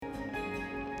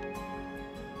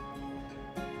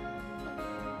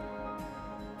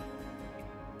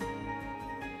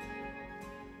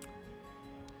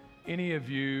Any of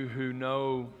you who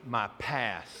know my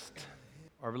past,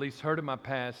 or at least heard of my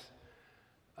past,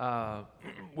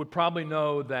 would probably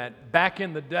know that back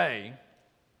in the day,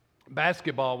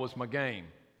 basketball was my game,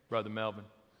 Brother Melvin.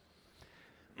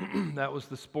 That was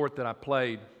the sport that I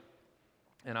played,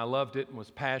 and I loved it and was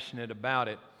passionate about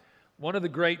it. One of the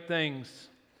great things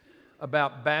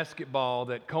about basketball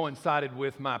that coincided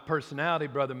with my personality,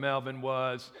 Brother Melvin,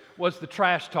 was the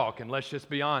trash talking, let's just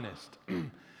be honest.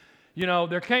 You know,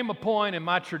 there came a point in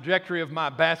my trajectory of my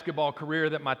basketball career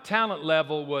that my talent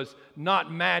level was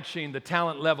not matching the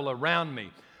talent level around me.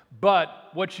 But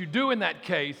what you do in that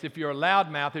case, if you're a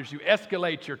loudmouth, is you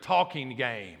escalate your talking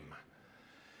game.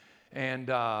 And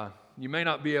you may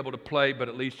not be able to play, but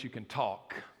at least you can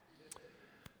talk.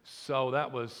 So that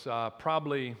was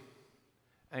probably,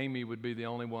 Amy would be the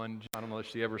only one. I don't know if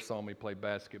she ever saw me play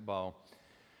basketball.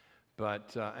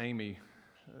 But Amy,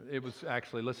 it was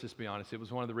actually, let's just be honest, it was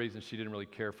one of the reasons she didn't really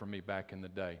care for me back in the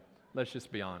day. Let's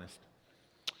just be honest.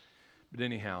 But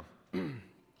anyhow,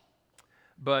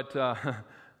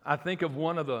 I think of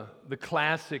one of the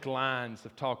classic lines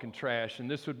of talking trash, and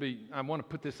this would be, I want to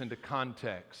put this into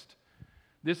context.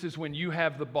 This is when you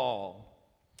have the ball,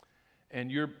 and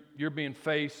you're being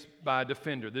faced by a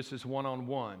defender. This is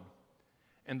one-on-one.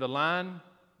 And the line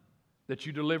that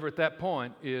you deliver at that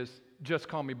point is, just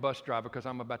call me bus driver because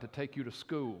I'm about to take you to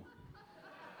school.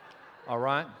 All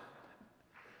right?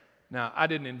 Now, I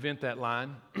didn't invent that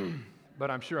line,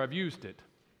 but I'm sure I've used it.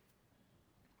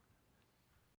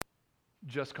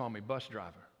 Just call me bus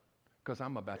driver because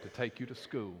I'm about to take you to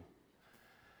school.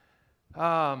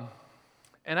 And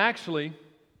actually,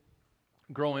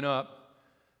 growing up,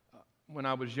 when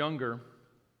I was younger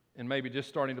and maybe just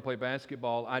starting to play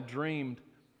basketball, I dreamed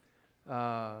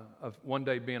of one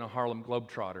day being a Harlem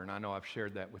Globetrotter, and I know I've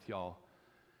shared that with y'all.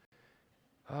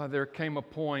 There came a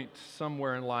point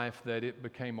somewhere in life that it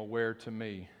became aware to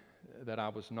me that I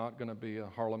was not going to be a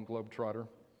Harlem Globetrotter.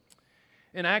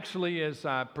 And actually, as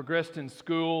I progressed in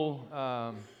school,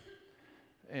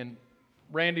 and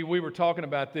Randy, we were talking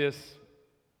about this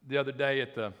the other day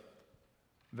at the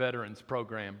veterans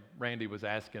program. Randy was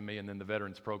asking me, and then the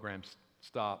veterans program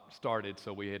started,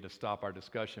 so we had to stop our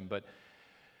discussion. But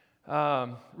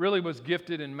really was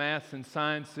gifted in maths and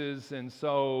sciences, and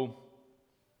so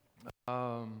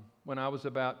when I was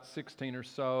about 16 or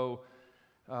so,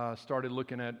 started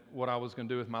looking at what I was going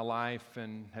to do with my life,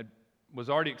 and was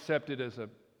already accepted as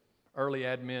an early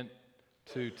admit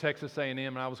to Texas A&M,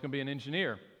 and I was going to be an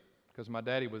engineer because my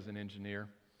daddy was an engineer.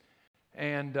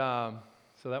 And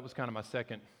so that was kind of my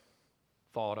second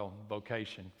thought on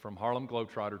vocation, from Harlem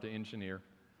Globetrotter to engineer.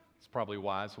 It's probably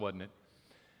wise, wasn't it?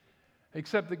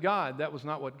 Except that was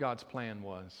not what God's plan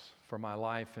was for my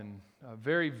life. And a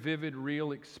very vivid,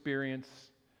 real experience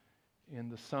in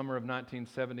the summer of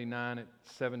 1979 at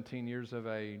 17 years of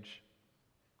age.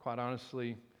 Quite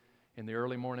honestly, in the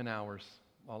early morning hours,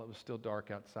 while it was still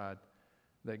dark outside,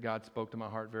 that God spoke to my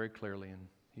heart very clearly. And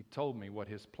He told me what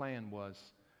His plan was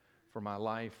for my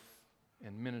life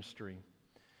and ministry.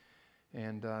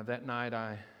 And that night,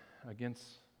 against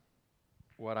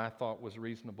what I thought was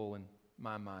reasonable in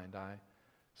my mind, I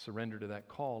surrendered to that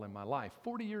call in my life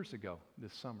 40 years ago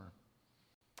this summer.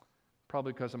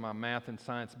 Probably because of my math and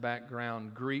science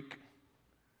background, Greek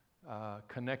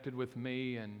connected with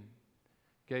me and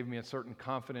gave me a certain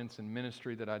confidence in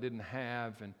ministry that I didn't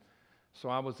have. And so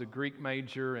I was a Greek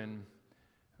major and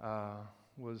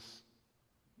was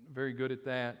very good at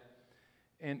that.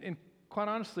 And quite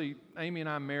honestly, Amy and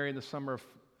I married in the summer of,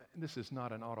 this is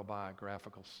not an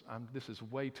autobiographical, this is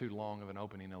way too long of an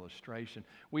opening illustration.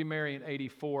 We married in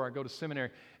 1984. I go to seminary.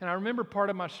 And I remember part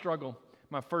of my struggle,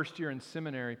 my first year in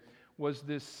seminary, was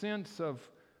this sense of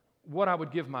what I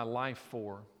would give my life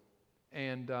for.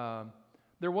 And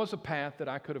there was a path that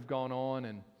I could have gone on,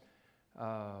 and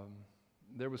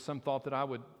there was some thought that I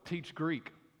would teach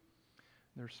Greek.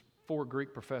 There's 4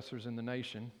 Greek professors in the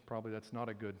nation. Probably that's not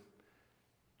a good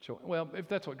choice. Well, if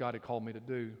that's what God had called me to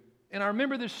do. And I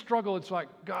remember this struggle. It's like,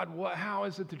 God, how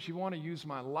is it that you want to use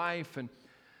my life? And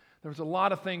there was a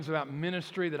lot of things about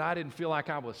ministry that I didn't feel like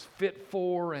I was fit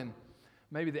for, and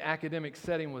maybe the academic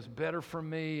setting was better for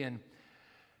me. And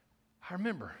I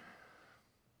remember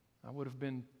I would have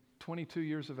been 22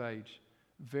 years of age,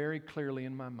 very clearly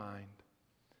in my mind,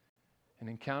 an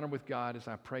encounter with God as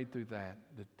I prayed through that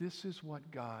this is what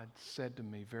God said to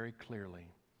me very clearly.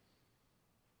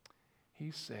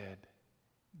 He said,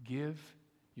 give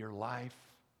your life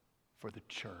for the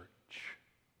church.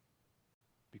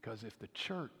 Because if the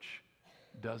church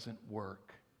doesn't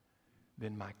work,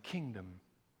 then my kingdom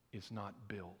is not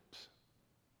built.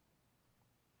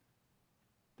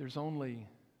 There's only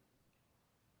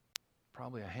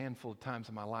probably a handful of times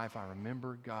in my life, I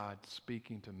remember God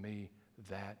speaking to me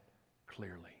that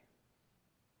clearly.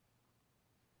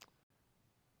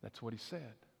 That's what he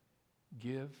said.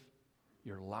 Give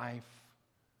your life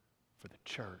for the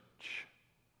church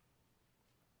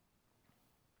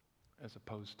as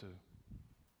opposed to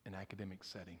an academic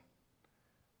setting.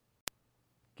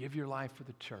 Give your life for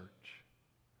the church,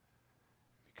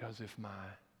 because if my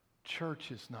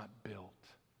church is not built,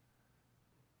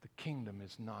 the kingdom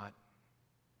is not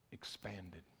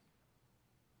expanded.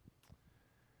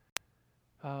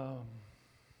 There's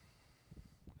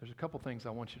a couple things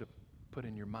I want you to put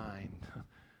in your mind.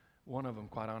 One of them,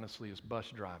 quite honestly, is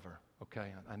bus driver.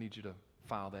 Okay, I need you to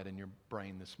file that in your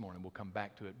brain this morning. We'll come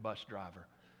back to it, bus driver.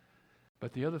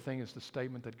 But the other thing is the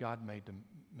statement that God made to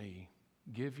me: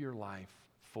 give your life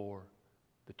for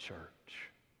the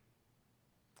church.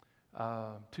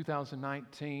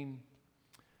 2019,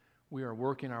 we are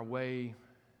working our way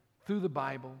through the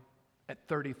Bible at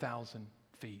 30,000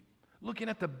 feet, looking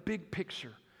at the big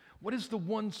picture. What is the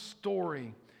one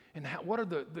story, and what are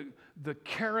the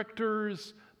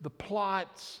characters, the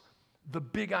plots, the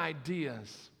big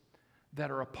ideas that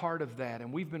are a part of that?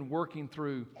 And we've been working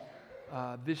through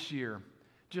this year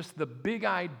just the big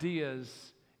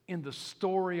ideas in the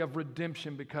story of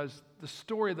redemption, because the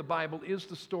story of the Bible is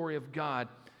the story of God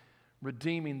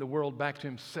redeeming the world back to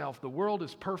himself. The world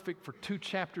is perfect for 2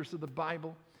 chapters of the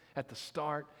Bible at the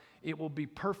start. It will be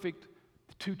perfect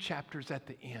 2 chapters at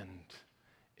the end.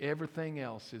 Everything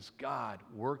else is God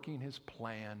working his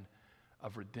plan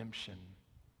of redemption.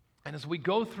 And as we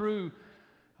go through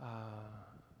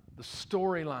the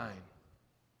storyline,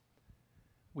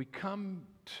 we come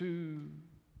to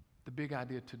the big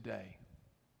idea today.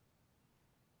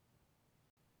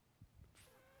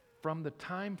 From the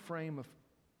time frame of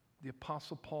the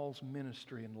Apostle Paul's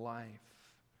ministry and life,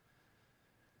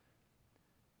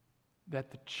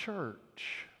 that the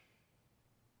church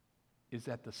is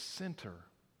at the center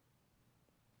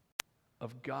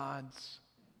of God's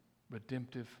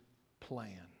redemptive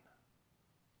plan.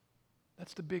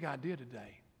 That's the big idea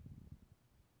today.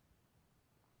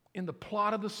 In the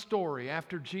plot of the story,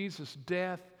 after Jesus'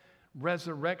 death,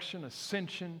 resurrection,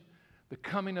 ascension, the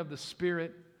coming of the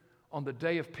Spirit on the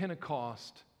day of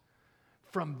Pentecost,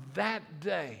 from that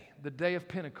day, the day of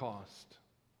Pentecost,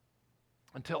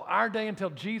 until our day, until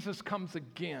Jesus comes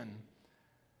again,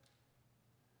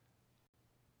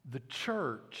 the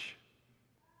church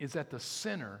is at the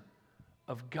center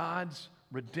of God's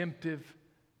redemptive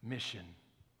mission.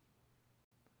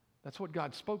 That's what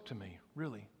God spoke to me,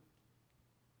 really,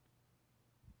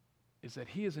 is that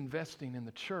he is investing in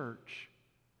the church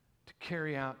to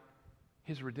carry out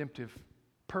his redemptive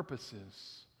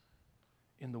purposes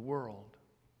in the world.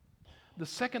 The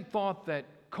second thought that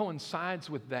coincides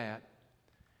with that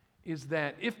is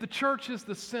that if the church is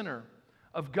the center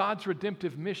of God's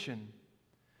redemptive mission,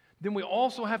 then we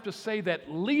also have to say that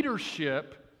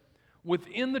leadership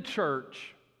within the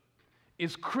church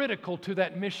is critical to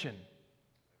that mission.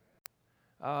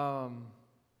 We're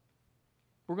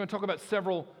going to talk about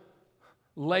several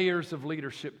layers of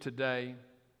leadership today,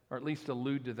 or at least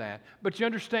allude to that. But you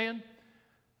understand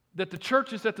that the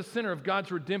church is at the center of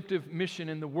God's redemptive mission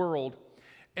in the world,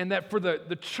 and that for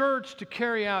the church to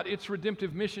carry out its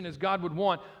redemptive mission as God would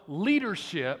want,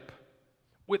 leadership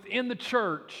within the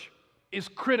church is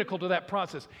critical to that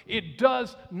process. It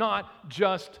does not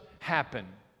just happen.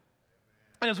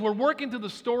 And as we're working through the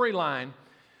storyline,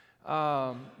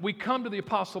 we come to the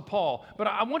Apostle Paul. But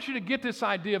I want you to get this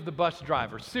idea of the bus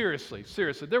driver. Seriously.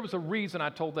 There was a reason I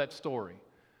told that story,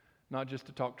 not just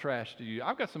to talk trash to you.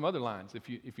 I've got some other lines if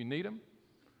you need them.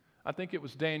 I think it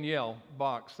was Danielle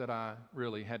Box that I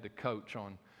really had to coach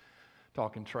on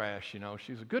talking trash. You know,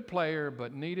 she's a good player,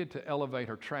 but needed to elevate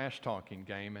her trash talking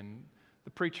game, and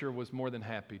the preacher was more than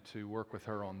happy to work with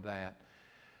her on that.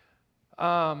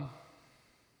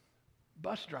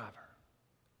 Bus driver.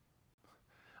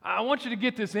 I want you to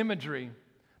get this imagery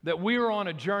that we were on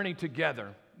a journey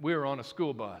together. We were on a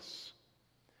school bus.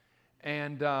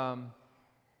 And the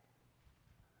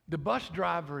bus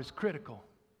driver is critical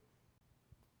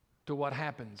to what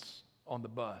happens on the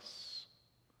bus.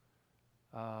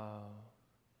 If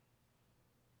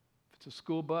it's a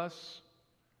school bus,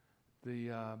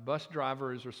 the bus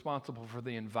driver is responsible for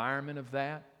the environment of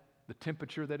that, the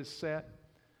temperature that is set,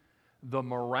 the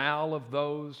morale of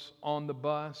those on the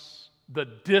bus, the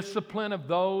discipline of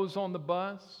those on the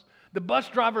bus. The bus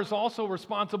driver is also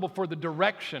responsible for the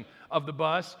direction of the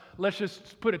bus. Let's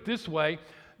just put it this way.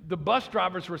 The bus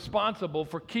driver is responsible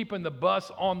for keeping the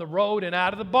bus on the road and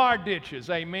out of the bar ditches.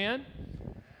 Amen?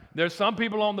 There's some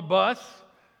people on the bus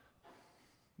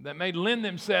that may lend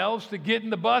themselves to getting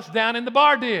the bus down in the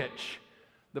bar ditch.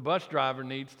 The bus driver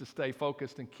needs to stay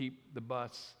focused and keep the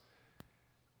bus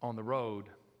on the road.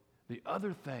 The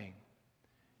other thing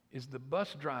is the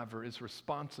bus driver is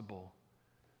responsible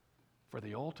for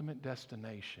the ultimate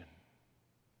destination.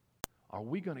 Are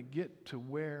we going to get to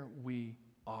where we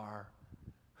are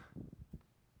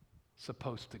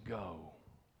supposed to go?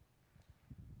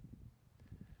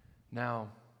 Now,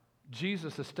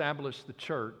 Jesus established the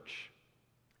church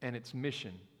and its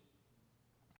mission.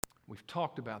 We've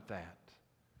talked about that.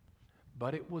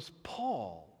 But it was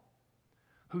Paul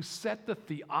who set the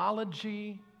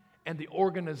theology and the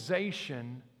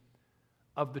organization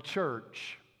of the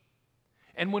church.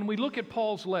 And when we look at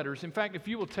Paul's letters, in fact, if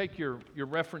you will take your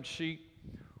reference sheet,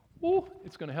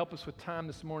 it's going to help us with time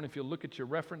this morning if you'll look at your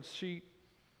reference sheet.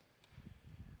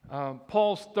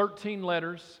 Paul's 13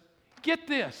 letters. Get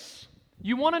this.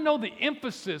 You want to know the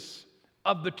emphasis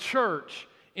of the church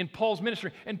in Paul's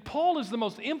ministry. And Paul is the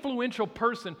most influential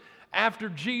person after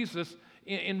Jesus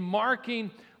in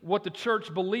marking what the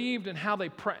church believed and how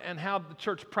the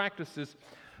church practices.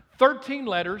 13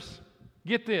 letters.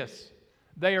 Get this.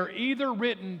 They are either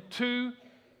written to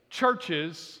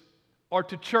churches or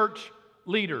to church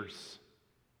leaders.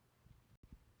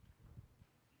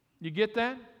 You get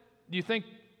that? Do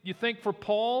you think for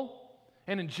Paul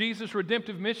and in Jesus'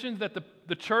 redemptive mission that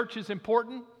the church is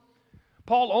important?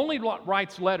 Paul only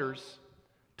writes letters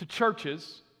to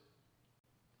churches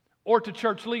or to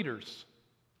church leaders.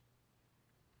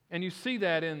 And you see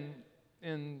that in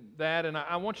that, and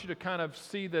I want you to kind of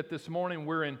see that this morning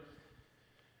we're in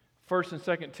 1 and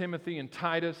 2 Timothy and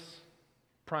Titus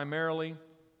primarily.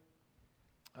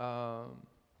 And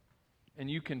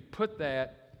you can put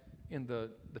that in the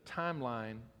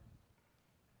timeline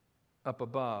up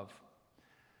above.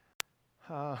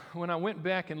 When I went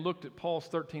back and looked at Paul's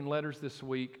 13 letters this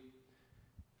week,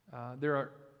 there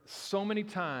are so many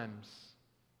times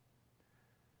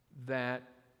that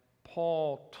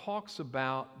Paul talks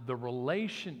about the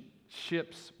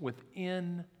relationships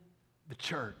within the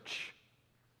church.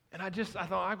 And I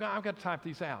thought, I've got to type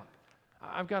these out.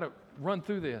 I've got to run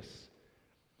through this.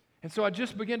 And so I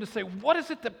just began to say, what is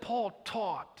it that Paul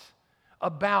taught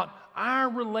about our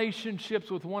relationships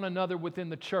with one another within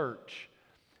the church?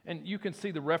 And you can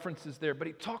see the references there, but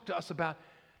he talked to us about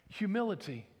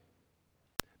humility.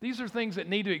 These are things that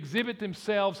need to exhibit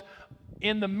themselves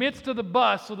in the midst of the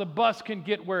bus so the bus can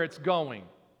get where it's going.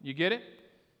 You get it?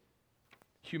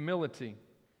 Humility.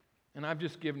 And I've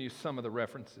just given you some of the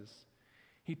references.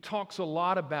 He talks a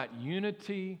lot about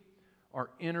unity or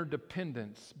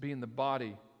interdependence, being the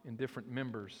body in different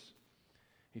members.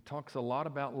 He talks a lot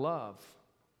about love.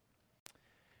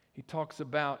 He talks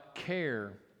about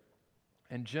care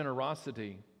and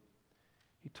generosity.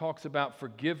 He talks about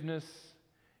forgiveness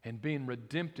and being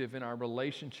redemptive in our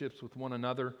relationships with one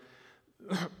another.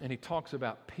 And he talks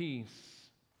about peace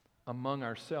among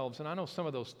ourselves. And I know some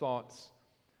of those thoughts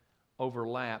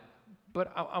overlap,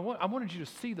 but I wanted you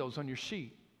to see those on your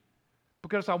sheet,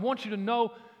 because I want you to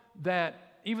know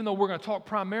that even though we're going to talk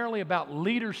primarily about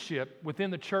leadership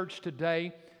within the church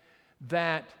today,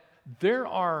 that there's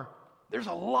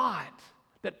a lot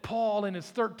that Paul in his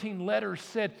 13 letters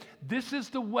said, this is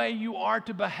the way you are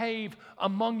to behave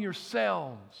among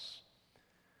yourselves.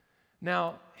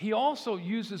 Now, he also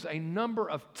uses a number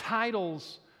of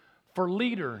titles for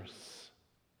leaders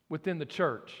within the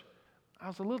church. I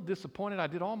was a little disappointed. I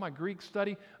did all my Greek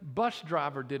study. Bus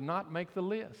driver did not make the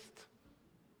list.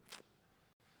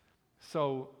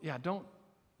 So,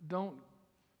 don't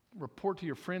report to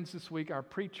your friends this week. Our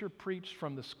preacher preached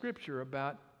from the scripture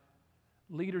about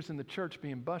leaders in the church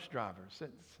being bus drivers.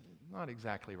 It's not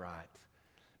exactly right.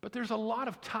 But there's a lot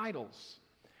of titles.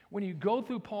 When you go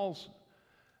through Paul's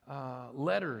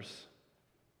letters,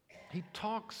 he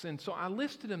talks, and so I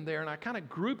listed them there and I kind of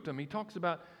grouped them. He talks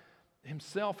about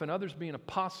himself and others being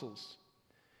apostles.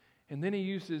 And then he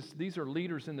uses, these are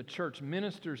leaders in the church,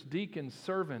 ministers, deacons,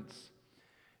 servants,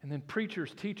 and then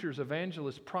preachers, teachers,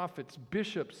 evangelists, prophets,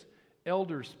 bishops,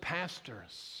 elders,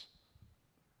 pastors.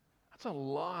 That's a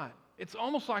lot. It's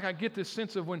almost like I get this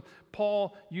sense of when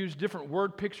Paul used different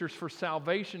word pictures for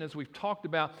salvation, as we've talked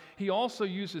about, he also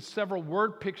uses several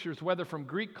word pictures, whether from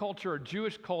Greek culture or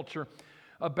Jewish culture,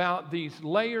 about these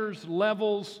layers,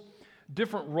 levels,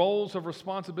 different roles of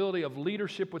responsibility of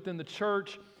leadership within the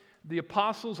church. The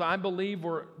apostles, I believe,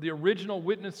 were the original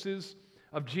witnesses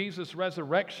of Jesus'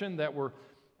 resurrection that were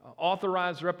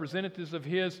authorized representatives of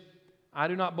his. I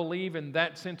do not believe in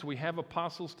that sense we have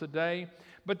apostles today.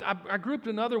 But I grouped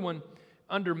another one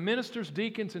under ministers,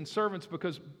 deacons, and servants,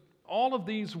 because all of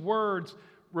these words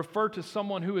refer to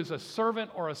someone who is a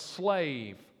servant or a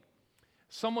slave.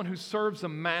 someone who serves a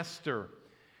master.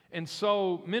 And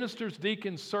so ministers,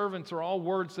 deacons, servants are all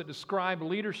words that describe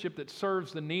leadership that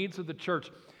serves the needs of the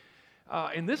church.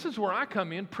 And this is where I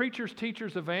come in. Preachers,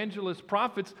 teachers, evangelists,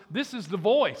 prophets, this is the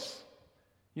voice.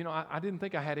 You know, I didn't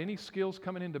think I had any skills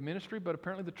coming into ministry, but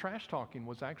apparently the trash talking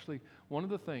was actually one of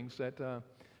the things that,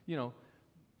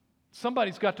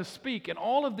 somebody's got to speak. And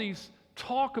all of these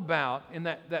talk about, in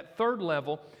that third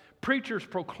level, preachers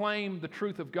proclaim the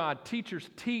truth of God. Teachers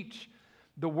teach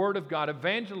the Word of God.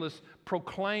 Evangelists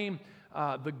proclaim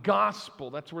the gospel.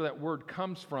 That's where that word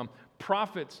comes from.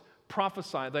 Prophets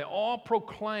prophesy. They all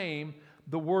proclaim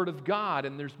the Word of God.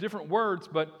 And there's different words,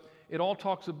 but it all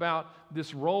talks about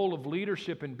this role of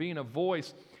leadership and being a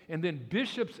voice. And then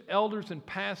bishops, elders, and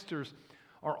pastors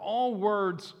are all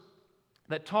words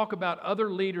that talk about other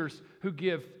leaders who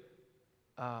give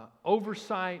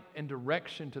oversight and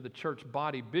direction to the church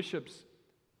body. Bishop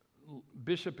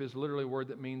is literally a word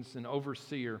that means an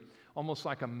overseer, almost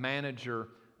like a manager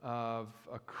of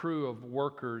a crew of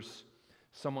workers,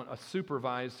 a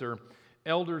supervisor.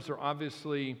 Elders are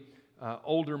obviously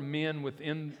older men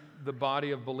within the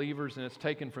body of believers, and it's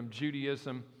taken from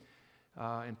Judaism.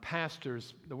 And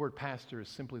pastors, the word pastor is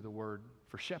simply the word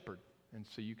for shepherd, and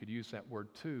so you could use that word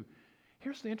too.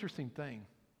 Here's the interesting thing.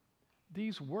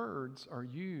 These words are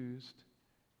used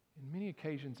in many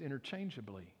occasions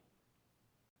interchangeably.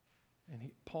 And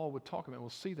Paul would talk about it.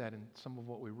 We'll see that in some of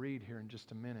what we read here in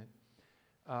just a minute.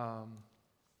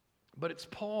 But it's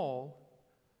Paul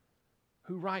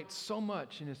who writes so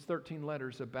much in his 13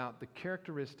 letters about the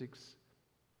characteristics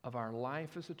of our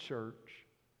life as a church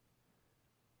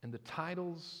and the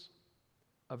titles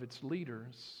of its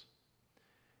leaders.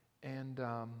 And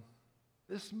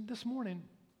this morning,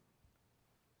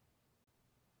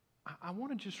 I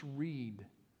want to just read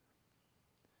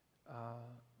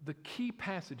the key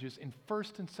passages in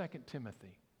 1st and 2nd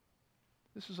Timothy.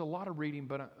 This is a lot of reading,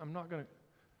 but I'm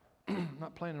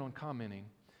not planning on commenting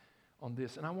on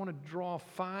this. And I want to draw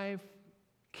 5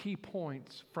 key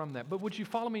points from that. But would you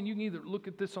follow me? And you can either look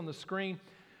at this on the screen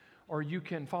or you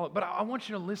can follow it. But I want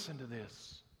you to listen to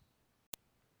this.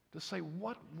 To say,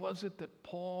 what was it that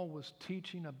Paul was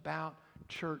teaching about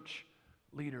church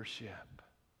leadership?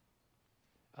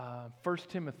 1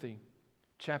 Timothy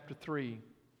chapter 3,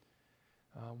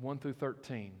 1 through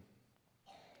 13.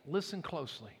 Listen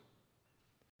closely.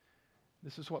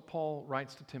 This is what Paul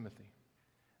writes to Timothy.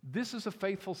 This is a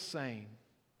faithful saying.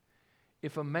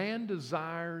 If a man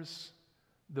desires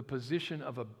the position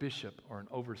of a bishop or an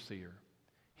overseer,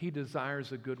 he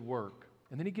desires a good work.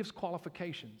 And then he gives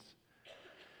qualifications.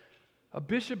 A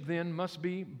bishop then must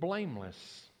be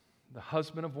blameless, the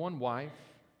husband of one wife,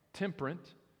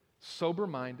 temperate,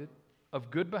 sober-minded,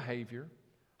 of good behavior,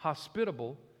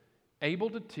 hospitable, able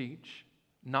to teach,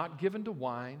 not given to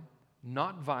wine,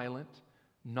 not violent,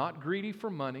 not greedy for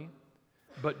money,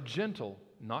 but gentle,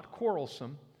 not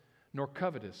quarrelsome, nor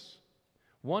covetous.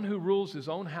 One who rules his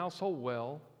own household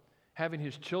well, having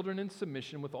his children in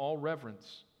submission with all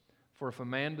reverence. For if a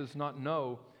man does not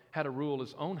know how to rule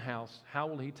his own house, how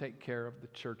will he take care of the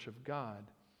church of God?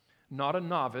 Not a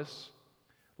novice,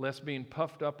 lest being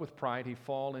puffed up with pride he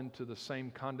fall into the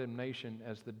same condemnation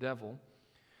as the devil.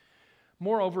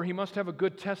 Moreover, he must have a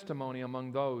good testimony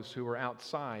among those who are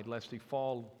outside, lest he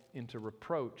fall into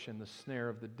reproach and the snare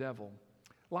of the devil.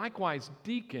 Likewise,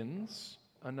 deacons,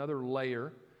 another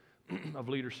layer of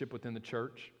leadership within the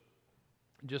church,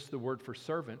 just the word for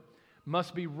servant,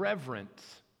 must be reverent,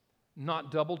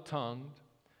 not double-tongued,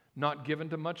 not given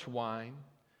to much wine,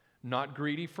 not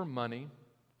greedy for money,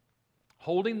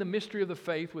 holding the mystery of the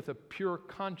faith with a pure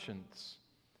conscience.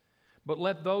 But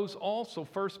let those also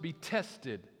first be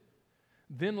tested,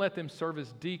 then let them serve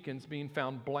as deacons, being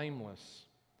found blameless.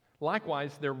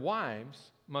 Likewise, their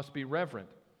wives must be reverent,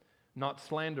 not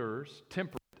slanderers,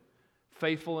 temperate,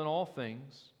 faithful in all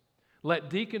things. Let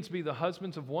deacons be the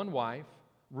husbands of one wife,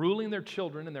 ruling their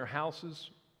children and their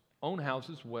own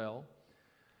houses well.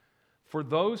 For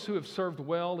those who have served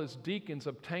well as deacons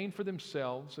obtain for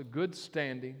themselves a good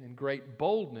standing and great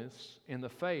boldness in the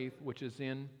faith which is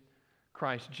in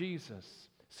Christ Jesus.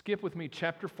 Skip with me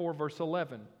chapter 4, verse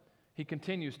 11. He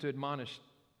continues to admonish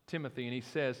Timothy, and he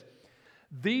says,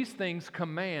 "These things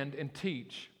command and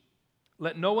teach.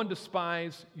 Let no one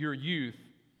despise your youth,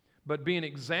 but be an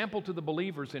example to the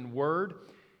believers in word,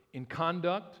 in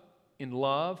conduct, in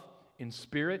love, in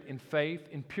spirit, in faith,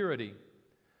 in purity.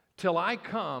 Till I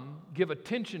come, give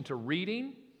attention to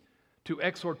reading, to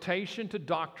exhortation, to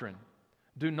doctrine.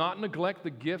 Do not neglect the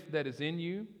gift that is in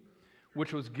you,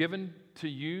 which was given to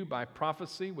you by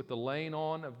prophecy with the laying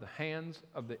on of the hands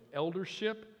of the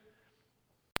eldership.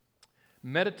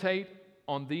 Meditate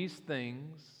on these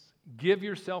things Give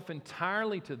yourself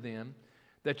entirely to them,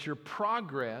 that your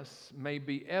progress may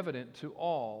be evident to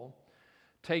all.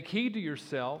 Take heed to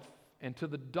yourself and to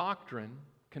the doctrine.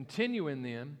 Continue in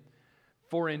them,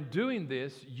 for in doing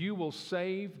this you will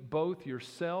save both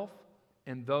yourself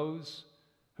and those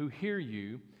who hear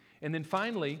you. And then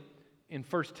finally, in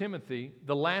 1 Timothy,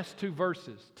 the last two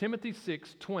verses, Timothy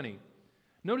 6:20.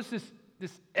 Notice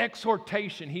this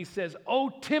exhortation. He says, "O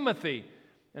Timothy,"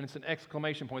 and it's an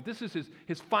exclamation point. This is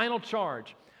his final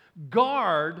charge.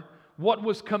 "Guard what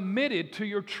was committed to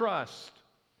your trust,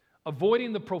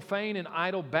 avoiding the profane and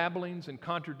idle babblings and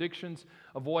contradictions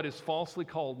of what is falsely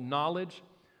called knowledge.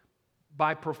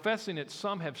 By professing it,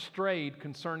 some have strayed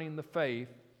concerning the faith.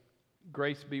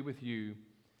 Grace be with you.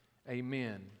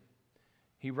 Amen."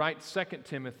 He writes 2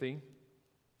 Timothy.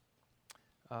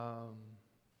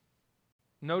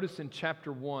 Notice in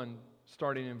chapter 1,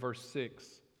 starting in verse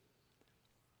 6,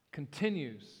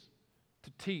 continues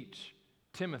to teach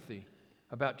Timothy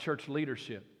about church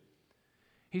leadership.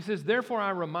 He says, "Therefore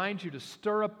I remind you to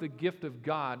stir up the gift of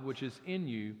God which is in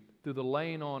you through the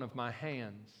laying on of my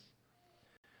hands.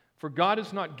 For God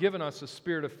has not given us a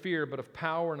spirit of fear, but of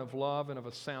power and of love and of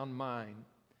a sound mind.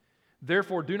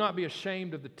 Therefore do not be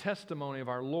ashamed of the testimony of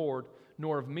our Lord,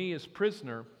 nor of me as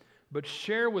prisoner, but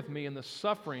share with me in the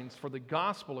sufferings for the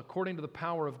gospel according to the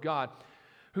power of God,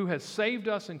 who has saved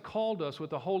us and called us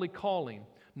with a holy calling,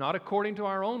 not according to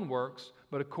our own works,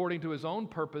 but according to His own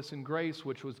purpose and grace,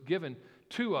 which was given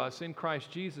to us in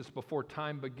Christ Jesus before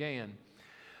time began,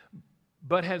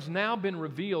 but has now been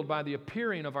revealed by the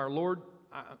appearing of our Lord,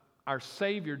 our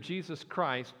Savior, Jesus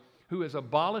Christ, who has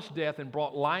abolished death and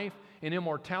brought life and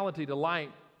immortality to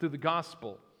light through the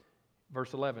gospel."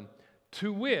 Verse 11,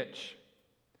 "To which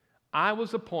I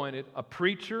was appointed a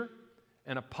preacher,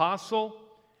 an apostle,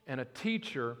 and a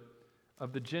teacher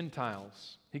of the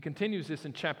Gentiles." He continues this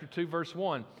in chapter 2, verse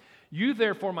 1. "You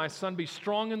therefore, my son, be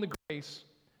strong in the grace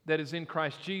that is in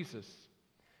Christ Jesus."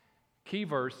 Key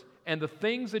verse, "And the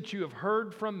things that you have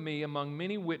heard from me among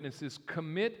many witnesses,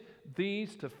 commit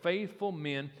these to faithful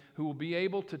men who will be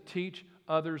able to teach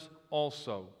others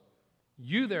also.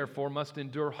 You therefore must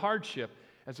endure hardship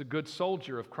as a good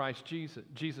soldier of Christ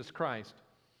Jesus Christ.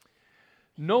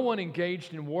 No one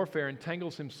engaged in warfare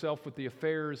entangles himself with the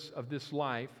affairs of this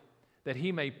life, that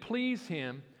he may please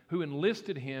him who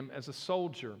enlisted him as a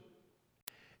soldier.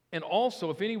 And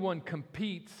also, if anyone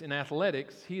competes in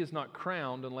athletics, he is not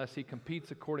crowned unless he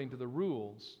competes according to the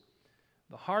rules.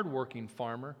 The hardworking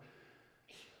farmer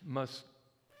must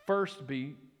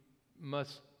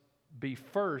be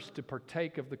first to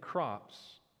partake of the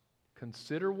crops.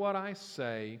 Consider what I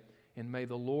say, and may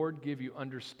the Lord give you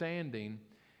understanding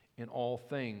in all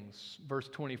things." Verse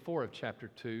 24 of chapter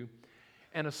 2,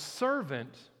 "And a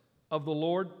servant of the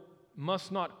Lord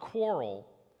must not quarrel,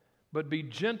 but be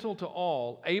gentle to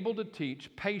all, able to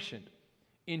teach, patient,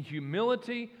 in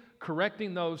humility,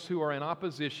 correcting those who are in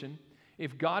opposition,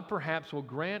 if God perhaps will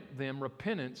grant them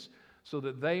repentance, so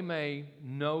that they may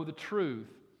know the truth,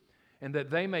 and that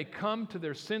they may come to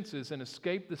their senses and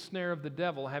escape the snare of the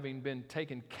devil, having been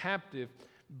taken captive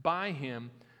by him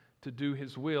to do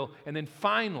his will." And then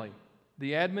finally,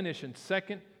 the admonition,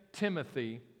 2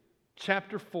 Timothy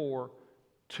chapter 4,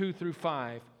 2 through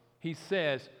 5. He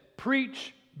says,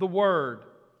 "Preach the word.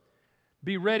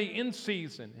 Be ready in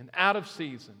season and out of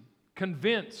season.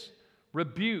 Convince,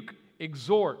 rebuke,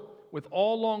 exhort with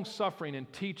all long suffering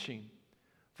and teaching.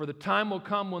 For the time will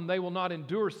come when they will not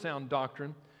endure sound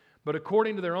doctrine, but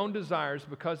according to their own desires,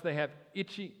 because they have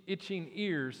itching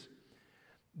ears,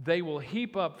 they will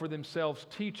heap up for themselves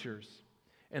teachers,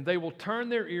 and they will turn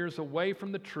their ears away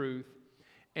from the truth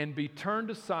and be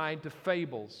turned aside to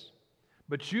fables.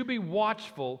 But you be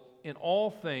watchful in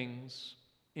all things,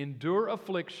 endure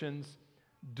afflictions,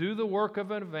 do the work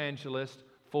of an evangelist,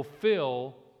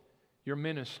 fulfill your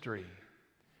ministry."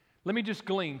 Let me just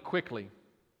glean quickly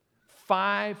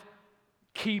 5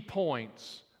 key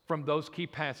points from those key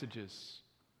passages.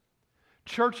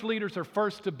 Church leaders are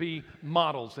first to be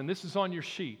models, and this is on your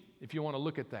sheet if you want to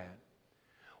look at that.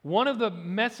 One of the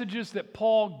messages that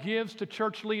Paul gives to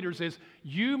church leaders is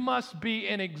you must be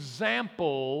an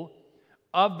example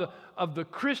of the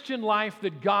Christian life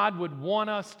that God would want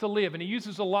us to live. And he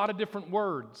uses a lot of different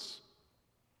words.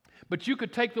 But you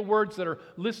could take the words that are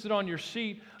listed on your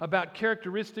sheet about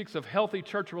characteristics of healthy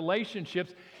church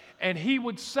relationships, and he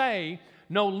would say,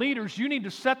 no, leaders, you need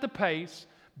to set the pace,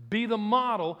 be the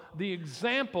model, the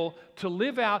example to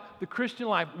live out the Christian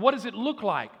life. What does it look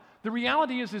like? The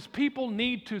reality is people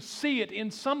need to see it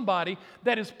in somebody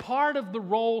that is part of the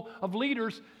role of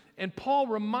leaders. And Paul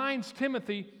reminds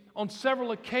Timothy on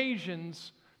several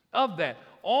occasions of that.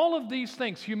 All of these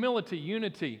things, humility,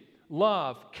 unity,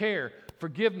 love, care,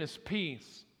 forgiveness,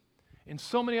 peace, and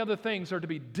so many other things are to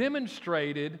be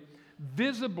demonstrated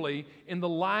visibly in the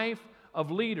life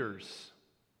of leaders.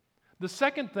 The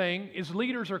second thing is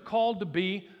leaders are called to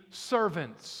be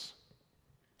servants.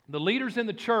 The leaders in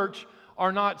the church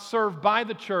are not served by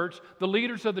the church. The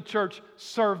leaders of the church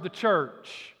serve the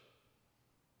church.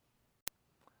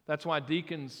 That's why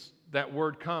deacons, that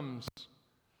word comes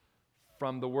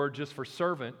from the word just for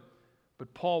servant,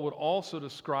 but Paul would also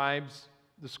describe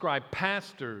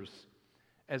pastors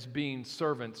as being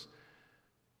servants.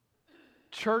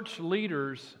 Church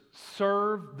leaders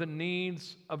serve the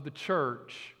needs of the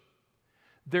church.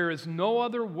 There is no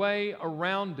other way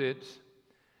around it.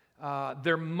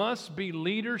 There must be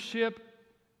leadership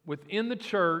within the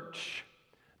church.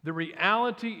 The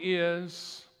reality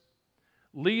is,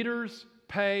 leaders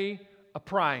pay a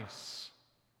price.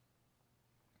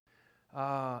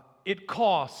 It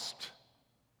costs.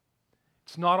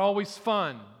 It's not always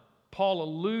fun. Paul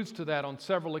alludes to that on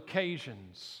several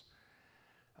occasions.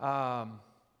 The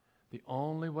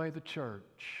only way the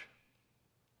church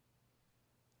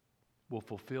will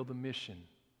fulfill the mission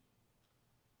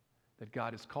that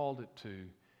God has called it to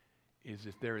is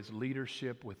if there is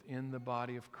leadership within the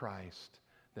body of Christ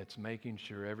that's making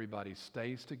sure everybody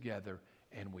stays together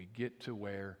and we get to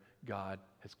where God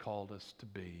has called us to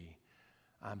be.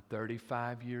 I'm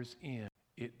 35 years in.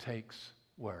 It takes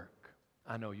work.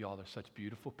 I know y'all are such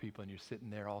beautiful people, and you're sitting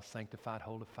there all sanctified,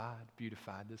 holified,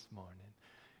 beautified this morning.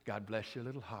 God bless your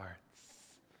little hearts.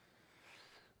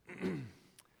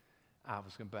 I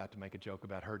was about to make a joke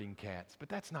about herding cats, but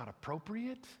that's not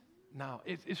appropriate. No,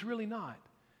 it's really not.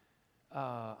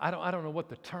 I don't know what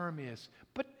the term is,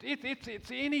 but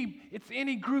it's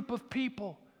any group of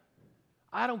people.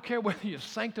 I don't care whether you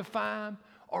sanctify them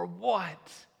or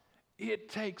what. It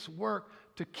takes work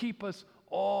to keep us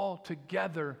all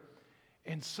together.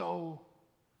 And so,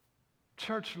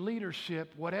 church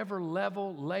leadership, whatever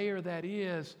level, layer that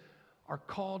is, are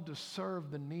called to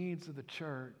serve the needs of the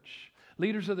church.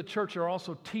 Leaders of the church are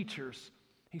also teachers.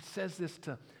 He says this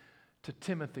to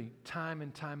Timothy time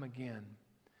and time again.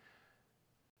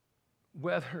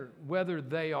 Whether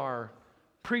they are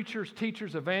preachers,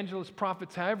 teachers, evangelists,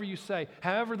 prophets, however you say,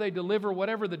 however they deliver,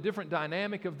 whatever the different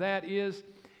dynamic of that is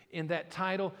in that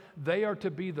title, they are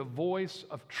to be the voice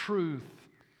of truth.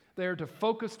 They are to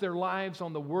focus their lives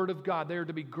on the Word of God. They are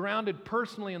to be grounded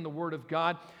personally in the Word of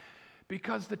God,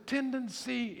 because the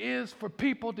tendency is for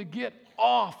people to get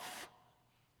off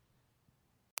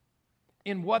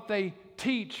in what they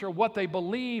teach or what they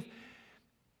believe.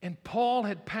 And Paul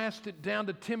had passed it down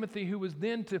to Timothy, who was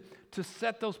then to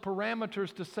set those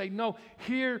parameters to say, no,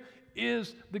 here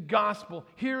is the gospel.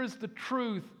 Here is the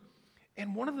truth.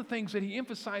 And one of the things that he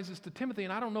emphasizes to Timothy,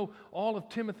 and I don't know all of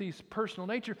Timothy's personal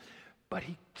nature, but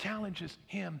he challenges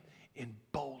him in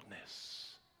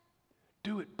boldness.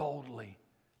 Do it boldly,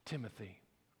 Timothy.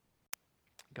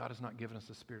 God has not given us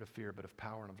a spirit of fear, but of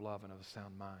power and of love and of a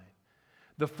sound mind.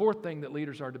 The fourth thing that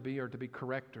leaders are to be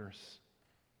correctors.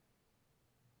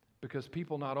 Because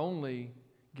people not only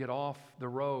get off the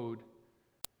road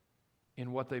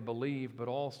in what they believe, but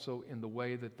also in the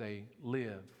way that they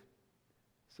live.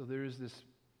 So there is this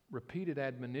repeated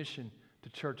admonition to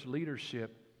church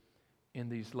leadership in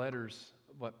these letters,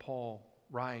 what Paul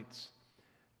writes,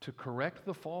 to correct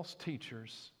the false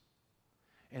teachers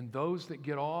and those that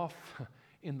get off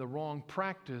in the wrong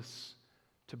practice,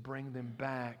 to bring them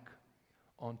back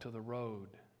onto the road.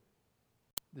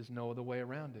 There's no other way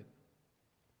around it.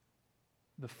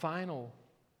 The final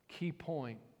key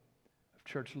point of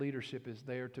church leadership is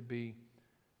they are to be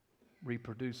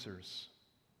reproducers.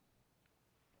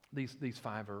 These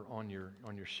five are on your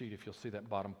sheet, if you'll see that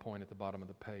bottom point at the bottom of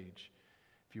the page,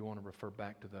 if you want to refer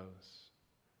back to those.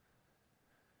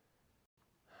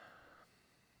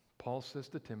 Paul says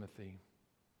to Timothy,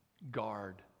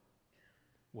 guard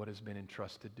what has been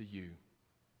entrusted to you.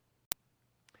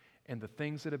 And the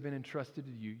things that have been entrusted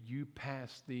to you, you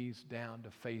pass these down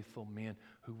to faithful men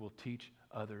who will teach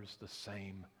others the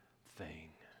same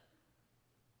thing.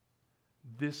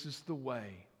 This is the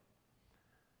way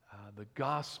the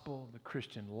gospel, the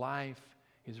Christian life,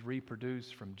 is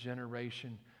reproduced from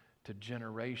generation to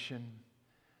generation.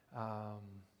 The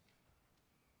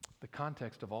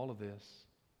context of all of this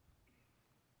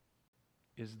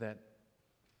is that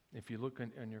if you look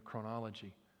in your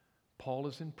chronology, Paul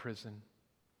is in prison.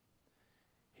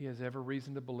 He has every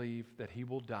reason to believe that he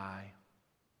will die.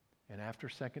 And after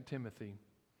 2 Timothy,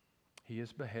 he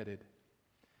is beheaded.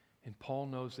 And Paul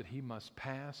knows that he must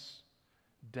pass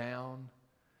down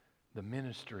the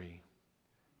ministry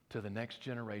to the next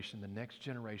generation. The next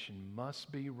generation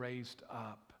must be raised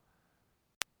up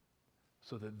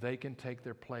so that they can take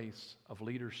their place of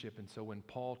leadership. And so when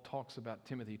Paul talks about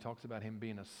Timothy, he talks about him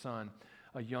being a son,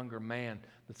 a younger man.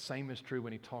 The same is true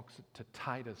when he talks to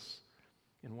Titus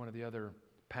in one of the other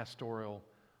pastoral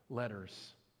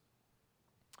letters.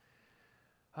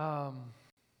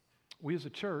 We as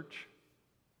a church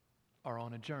are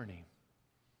on a journey.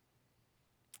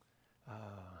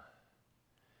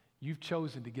 You've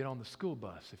chosen to get on the school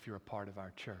bus if you're a part of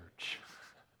our church.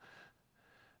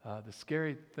 The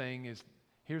scary thing is,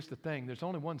 here's the thing, there's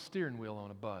only one steering wheel on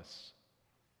a bus.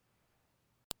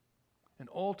 And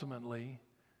ultimately,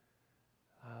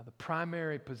 the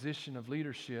primary position of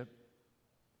leadership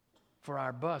for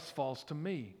our bus falls to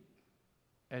me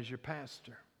as your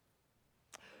pastor.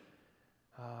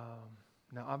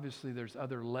 Now, obviously, there's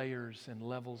other layers and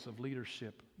levels of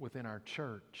leadership within our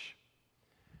church.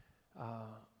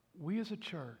 We as a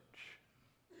church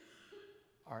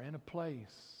are in a place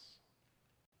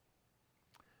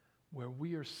where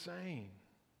we are saying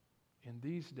in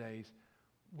these days,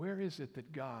 where is it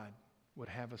that God would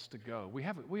have us to go? We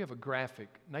have a graphic.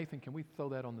 Nathan, can we throw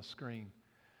that on the screen?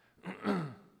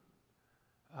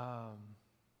 I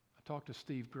talked to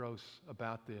Steve Gross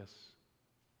about this.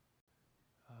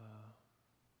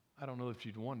 I don't know if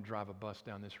you'd want to drive a bus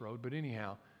down this road, but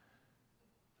anyhow,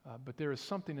 but there is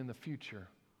something in the future.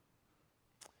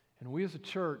 And we as a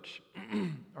church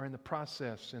are in the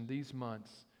process in these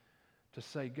months to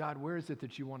say, God, where is it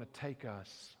that you want to take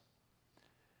us?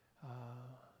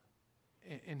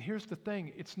 And here's the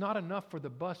thing, it's not enough for the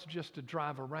bus just to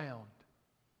drive around.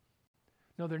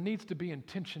 No, there needs to be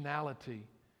intentionality.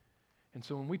 And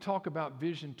so when we talk about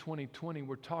Vision 2020,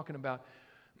 we're talking about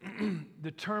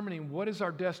determining what is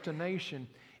our destination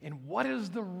and what is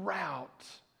the route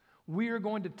we are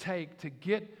going to take to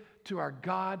get to our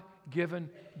God-given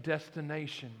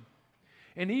destination.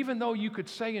 And even though you could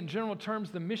say in general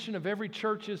terms the mission of every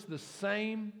church is the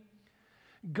same,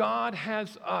 God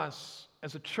has us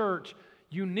as a church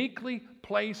uniquely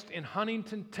placed in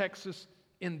Huntington, Texas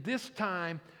in this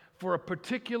time for a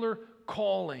particular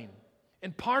calling.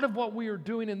 And part of what we are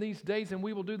doing in these days, and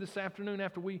we will do this afternoon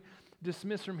after we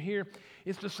dismiss from here,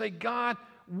 is to say, God,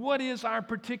 what is our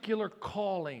particular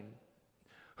calling?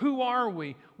 Who are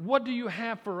we? What do you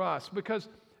have for us? Because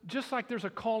just like there's a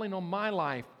calling on my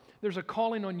life, there's a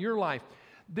calling on your life.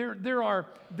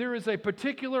 There is a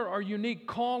particular or unique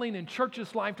calling in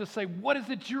church's life to say, what is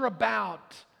it you're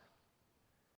about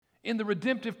in the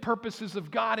redemptive purposes of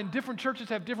God? And different churches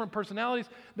have different personalities.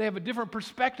 They have a different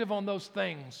perspective on those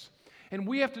things. And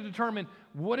we have to determine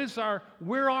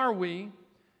where are we?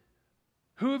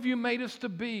 Who have you made us to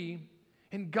be?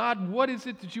 And God, what is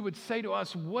it that you would say to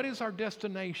us? What is our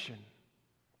destination?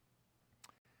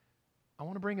 I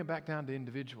want to bring it back down to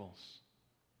individuals,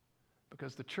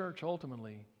 because the church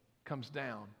ultimately comes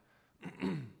down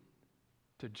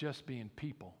to just being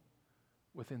people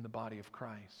within the body of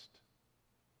Christ.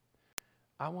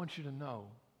 I want you to know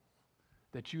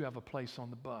that you have a place on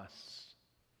the bus.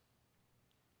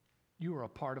 You are a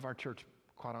part of our church,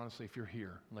 quite honestly, if you're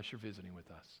here, unless you're visiting with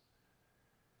us.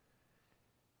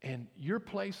 And your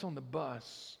place on the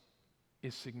bus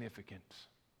is significant.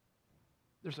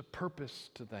 There's a purpose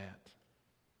to that.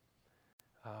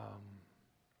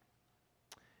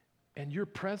 And your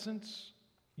presence,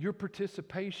 your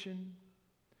participation,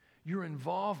 your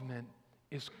involvement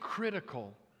is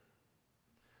critical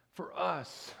for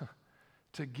us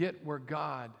to get where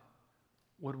God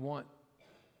would want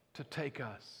to take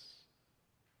us.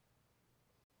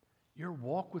 Your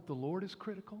walk with the Lord is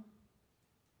critical.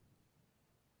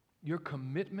 Your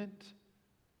commitment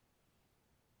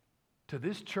to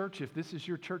this church, if this is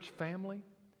your church family,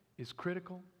 is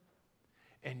critical.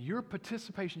 And your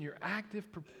participation, your active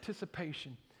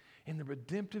participation in the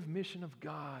redemptive mission of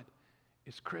God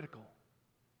is critical.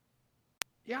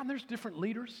 Yeah, and there's different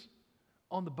leaders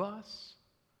on the bus.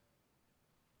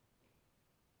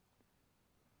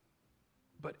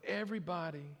 But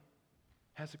everybody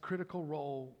has a critical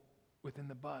role within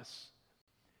the bus.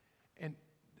 And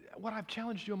what I've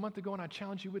challenged you a month ago, and I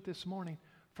challenge you with this morning,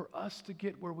 for us to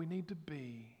get where we need to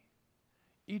be,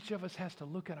 each of us has to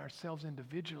look at ourselves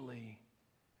individually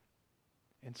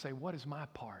and say, what is my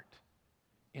part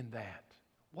in that?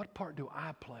 What part do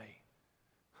I play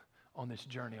on this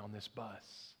journey, on this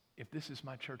bus? If this is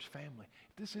my church family.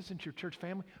 If this isn't your church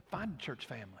family, find a church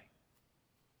family.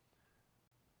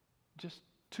 Just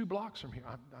 2 blocks from here.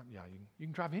 You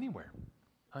can drive anywhere.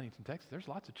 Huntington, Texas, there's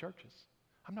lots of churches.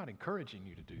 I'm not encouraging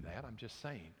you to do that. I'm just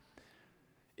saying,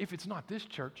 if it's not this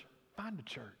church, find a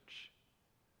church.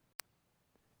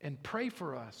 And pray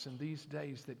for us in these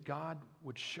days that God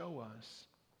would show us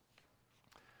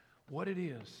what it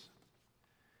is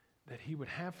that He would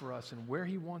have for us and where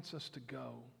He wants us to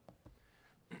go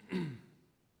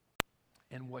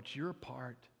and what your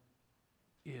part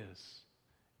is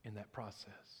in that process.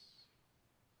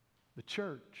 The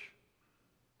church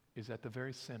is at the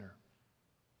very center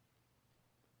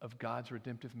of God's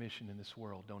redemptive mission in this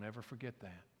world. Don't ever forget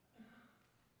that.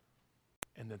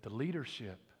 And that the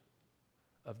leadership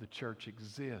of the church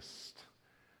exists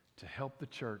to help the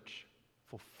church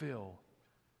fulfill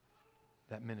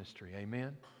that ministry.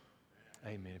 Amen?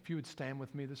 Amen. If you would stand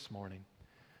with me this morning,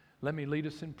 let me lead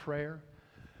us in prayer.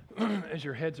 As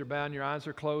your heads are bowed and your eyes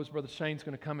are closed, Brother Shane's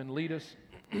going to come and lead us.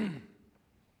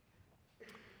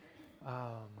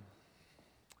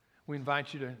 We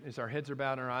invite you to, as our heads are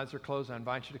bowed and our eyes are closed, I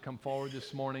invite you to come forward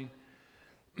this morning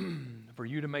for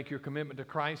you to make your commitment to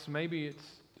Christ. Maybe it's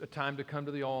a time to come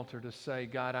to the altar to say,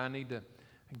 God, I need to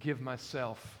give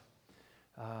myself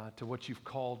to what you've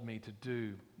called me to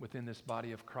do within this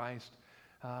body of Christ.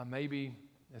 Maybe,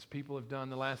 as people have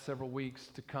done the last several weeks,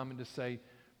 to come and to say,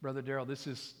 Brother Darrell, this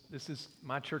is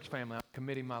my church family. I'm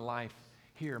committing my life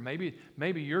here.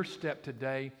 Maybe your step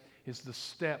today is the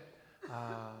step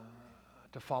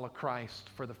to follow Christ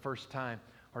for the first time,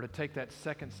 or to take that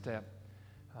second step,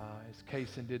 as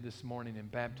Kaysen did this morning in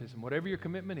baptism. Whatever your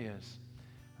commitment is,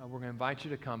 we're going to invite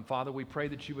you to come. Father, we pray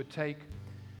that you would take